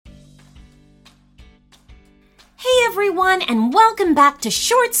everyone, and welcome back to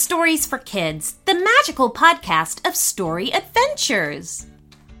Short Stories for Kids, the magical podcast of story adventures.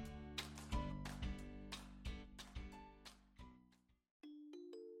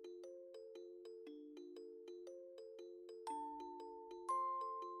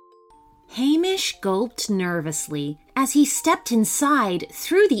 Hamish gulped nervously as he stepped inside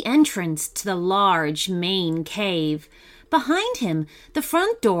through the entrance to the large main cave. Behind him, the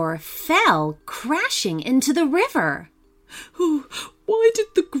front door fell crashing into the river. Oh, why did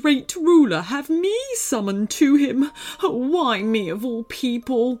the great ruler have me summoned to him? Why me of all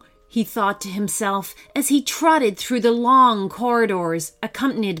people? He thought to himself as he trotted through the long corridors,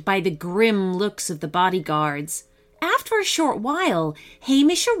 accompanied by the grim looks of the bodyguards. After a short while,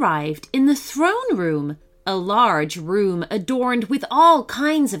 Hamish arrived in the throne room, a large room adorned with all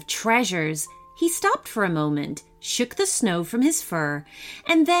kinds of treasures. He stopped for a moment, shook the snow from his fur,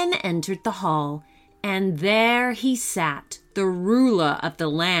 and then entered the hall. And there he sat, the ruler of the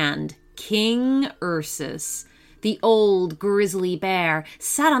land, King Ursus. The old grizzly bear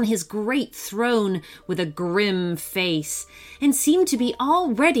sat on his great throne with a grim face and seemed to be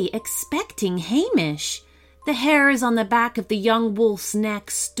already expecting Hamish. The hairs on the back of the young wolf's neck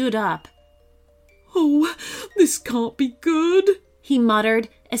stood up. "Oh, this can't be good," he muttered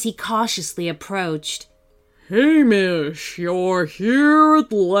as he cautiously approached. "Hamish, you're here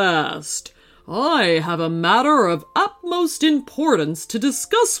at last. I have a matter of utmost importance to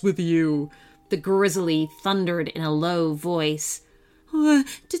discuss with you," the grizzly thundered in a low voice. To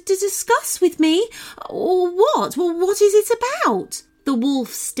discuss with me? What? Well, what is it about?" the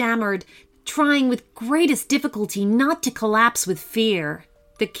wolf stammered, trying with greatest difficulty not to collapse with fear.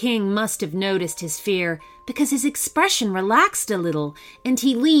 The king must have noticed his fear, because his expression relaxed a little, and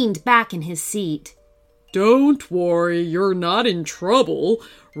he leaned back in his seat. "Don't worry, you're not in trouble.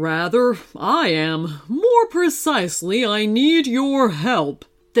 Rather, I am. More precisely, I need your help,"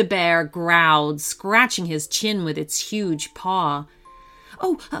 the bear growled, scratching his chin with its huge paw.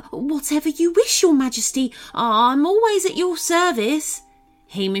 "Oh, whatever you wish, your majesty. I'm always at your service,"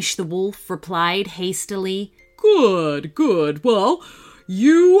 Hamish the wolf replied hastily. Good. Well,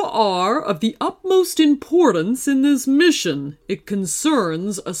 you are of the utmost importance in this mission. It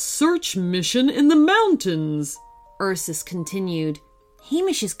concerns a search mission in the mountains," Ursus continued.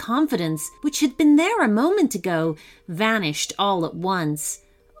 Hamish's confidence, which had been there a moment ago, vanished all at once.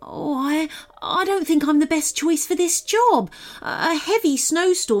 "Oh, I don't think I'm the best choice for this job. A heavy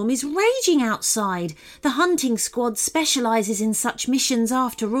snowstorm is raging outside. The hunting squad specializes in such missions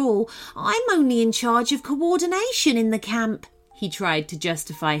after all. I'm only in charge of coordination in the camp," he tried to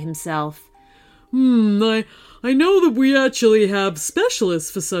justify himself. I know that we actually have specialists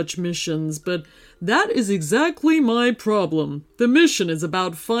for such missions, but that is exactly my problem. The mission is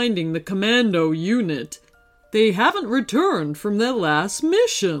about finding the commando unit. They haven't returned from their last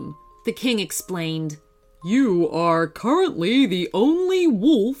mission," the king explained. "You are currently the only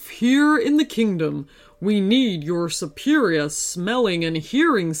wolf here in the kingdom. We need your superior smelling and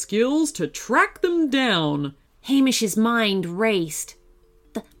hearing skills to track them down." Hamish's mind raced.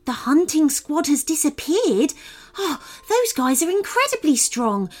 The hunting squad has disappeared? Oh, those guys are incredibly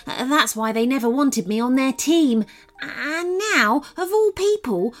strong. That's why they never wanted me on their team. And now, of all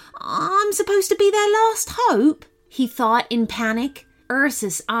people, I'm supposed to be their last hope, he thought in panic.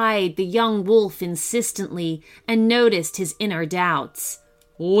 Ursus eyed the young wolf insistently and noticed his inner doubts.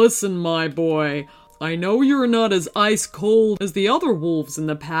 "Listen, my boy, I know you're not as ice-cold as the other wolves in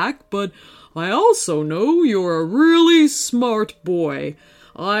the pack, but I also know you're a really smart boy.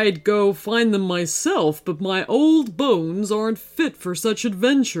 I'd go find them myself, but my old bones aren't fit for such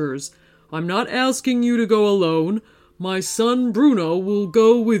adventures. I'm not asking you to go alone. My son Bruno will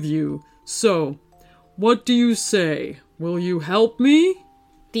go with you. So, what do you say? Will you help me?"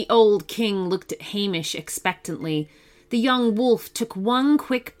 The old king looked at Hamish expectantly. The young wolf took one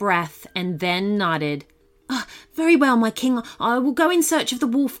quick breath and then nodded. "Very well, my king. I will go in search of the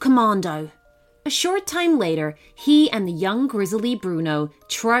wolf commando." A short time later, he and the young grizzly Bruno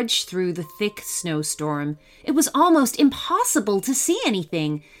trudged through the thick snowstorm. It was almost impossible to see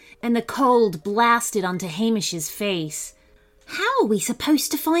anything, and the cold blasted onto Hamish's face. "How are we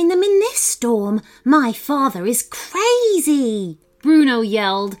supposed to find them in this storm? My father is crazy!" Bruno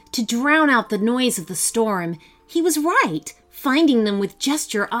yelled to drown out the noise of the storm. He was right. Finding them with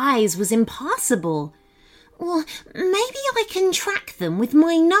just your eyes was impossible. "Well, maybe I can track them with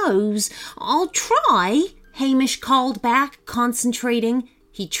my nose. I'll try," Hamish called back, concentrating.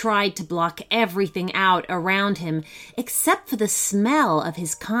 He tried to block everything out around him, except for the smell of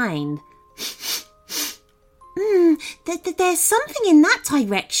his kind. There's something in that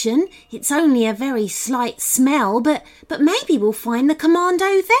direction. It's only a very slight smell, but maybe we'll find the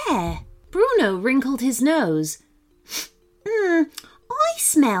commando there. Bruno wrinkled his nose. I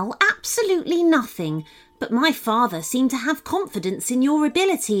smell absolutely nothing, but my father seemed to have confidence in your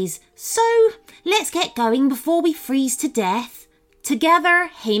abilities. So let's get going before we freeze to death. Together,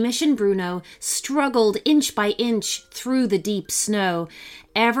 Hamish and Bruno struggled inch by inch through the deep snow,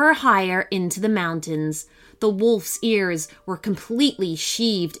 ever higher into the mountains. The wolf's ears were completely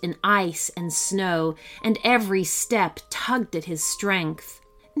sheathed in ice and snow, and every step tugged at his strength.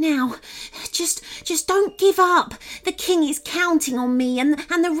 Now, just don't give up. The king is counting on me, and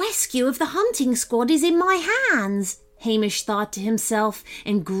the rescue of the hunting squad is in my hands, Hamish thought to himself,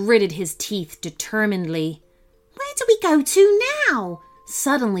 and gritted his teeth determinedly. Where do we go to now?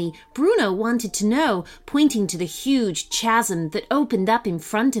 Suddenly, Bruno wanted to know, pointing to the huge chasm that opened up in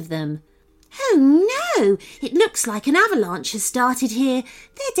front of them. Oh no, it looks like an avalanche has started here.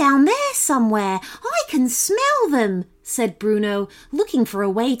 They're down there somewhere. I can smell them, said Bruno, looking for a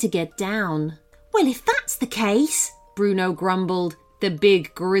way to get down. Well, if that's the case, Bruno grumbled. The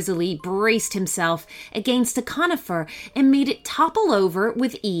big grizzly braced himself against a conifer and made it topple over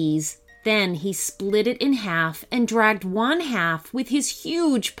with ease. Then he split it in half and dragged one half with his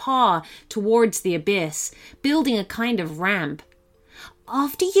huge paw towards the abyss, building a kind of ramp.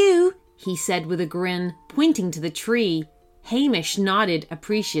 After you, he said with a grin, pointing to the tree. Hamish nodded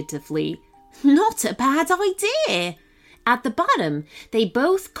appreciatively. Not a bad idea. At the bottom, they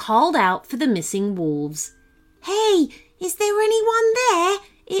both called out for the missing wolves. Hey, is there anyone there?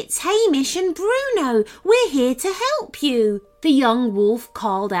 It's Hamish and Bruno. We're here to help you, the young wolf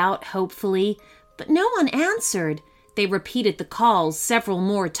called out hopefully, but no one answered. They repeated the calls several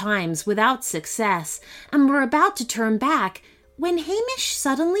more times without success, and were about to turn back when Hamish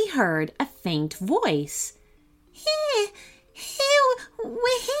suddenly heard a faint voice. Here,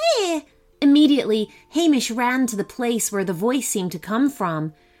 we're here. Immediately, Hamish ran to the place where the voice seemed to come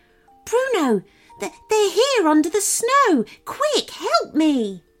from. Bruno, they're here under the snow. Quick, help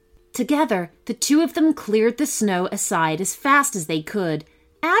me. Together, the two of them cleared the snow aside as fast as they could.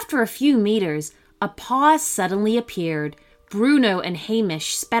 After a few meters, a pause suddenly appeared. Bruno and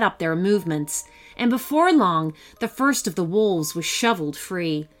Hamish sped up their movements, and before long, the first of the wolves was shoveled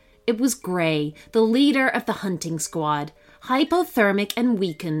free. It was Grey, the leader of the hunting squad, hypothermic and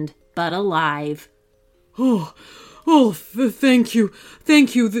weakened, but alive. Thank you.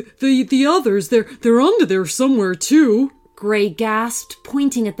 The others, they're under there somewhere too. Grey gasped,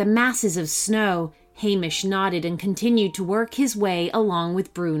 pointing at the masses of snow. Hamish nodded and continued to work his way along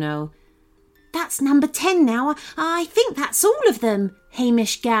with Bruno. That's number 10 now. I think that's all of them,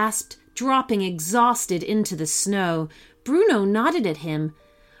 Hamish gasped, dropping exhausted into the snow. Bruno nodded at him.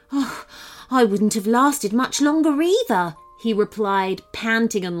 Oh, I wouldn't have lasted much longer either, he replied,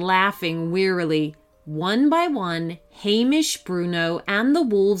 panting and laughing wearily. One by one, Hamish, Bruno, and the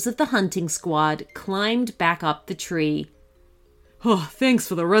wolves of the hunting squad climbed back up the tree. Oh, thanks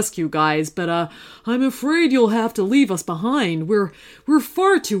for the rescue, guys, but I'm afraid you'll have to leave us behind. We're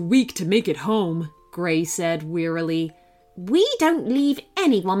far too weak to make it home, Grey said wearily. We don't leave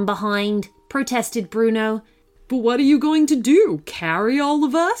anyone behind, protested Bruno. But what are you going to do? Carry all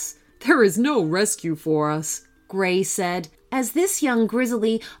of us? There is no rescue for us, Grey said, as this young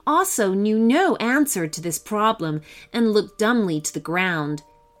grizzly also knew no answer to this problem and looked dumbly to the ground.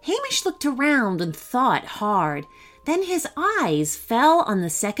 Hamish looked around and thought hard. Then his eyes fell on the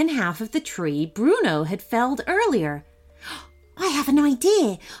second half of the tree Bruno had felled earlier. I have an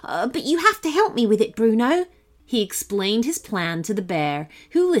idea, but you have to help me with it, Bruno. He explained his plan to the bear,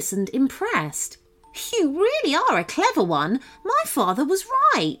 who listened impressed. You really are a clever one. My father was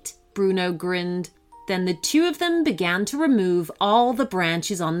right, Bruno grinned. Then the two of them began to remove all the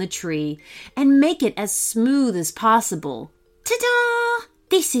branches on the tree and make it as smooth as possible. Ta-da!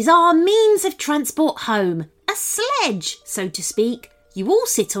 This is our means of transport home. A sledge, so to speak. You all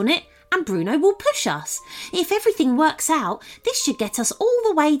sit on it and Bruno will push us. If everything works out, this should get us all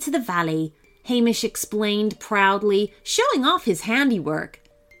the way to the valley, Hamish explained proudly, showing off his handiwork.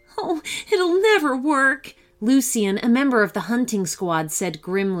 Oh, it'll never work, Lucian, a member of the hunting squad, said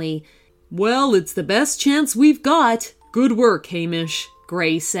grimly. Well, it's the best chance we've got. Good work, Hamish,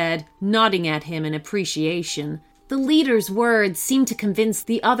 Grey said, nodding at him in appreciation. The leader's words seemed to convince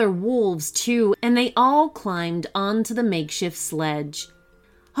the other wolves too, and they all climbed onto the makeshift sledge.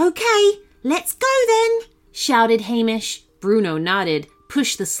 Okay, let's go then, shouted Hamish. Bruno nodded,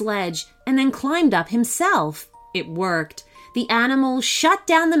 pushed the sledge, and then climbed up himself. It worked. The animal shot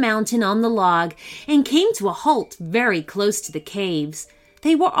down the mountain on the log and came to a halt very close to the caves.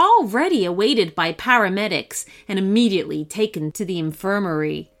 They were already awaited by paramedics and immediately taken to the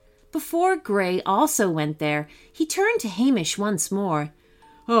infirmary. Before Gray also went there, he turned to Hamish once more.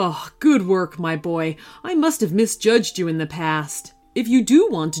 Oh, good work, my boy. I must have misjudged you in the past. If you do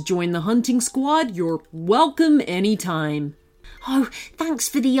want to join the hunting squad, you're welcome any time. Oh, thanks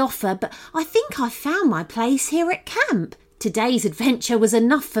for the offer, but I think I've found my place here at camp. Today's adventure was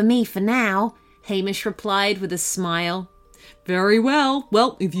enough for me for now, Hamish replied with a smile. Very well.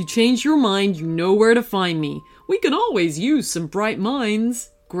 Well, if you change your mind, you know where to find me. We can always use some bright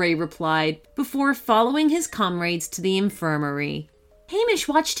minds, Gray replied, before following his comrades to the infirmary. Hamish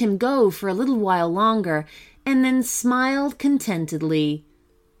watched him go for a little while longer, and then smiled contentedly.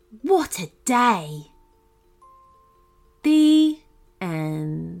 What a day! The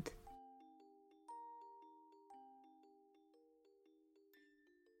end.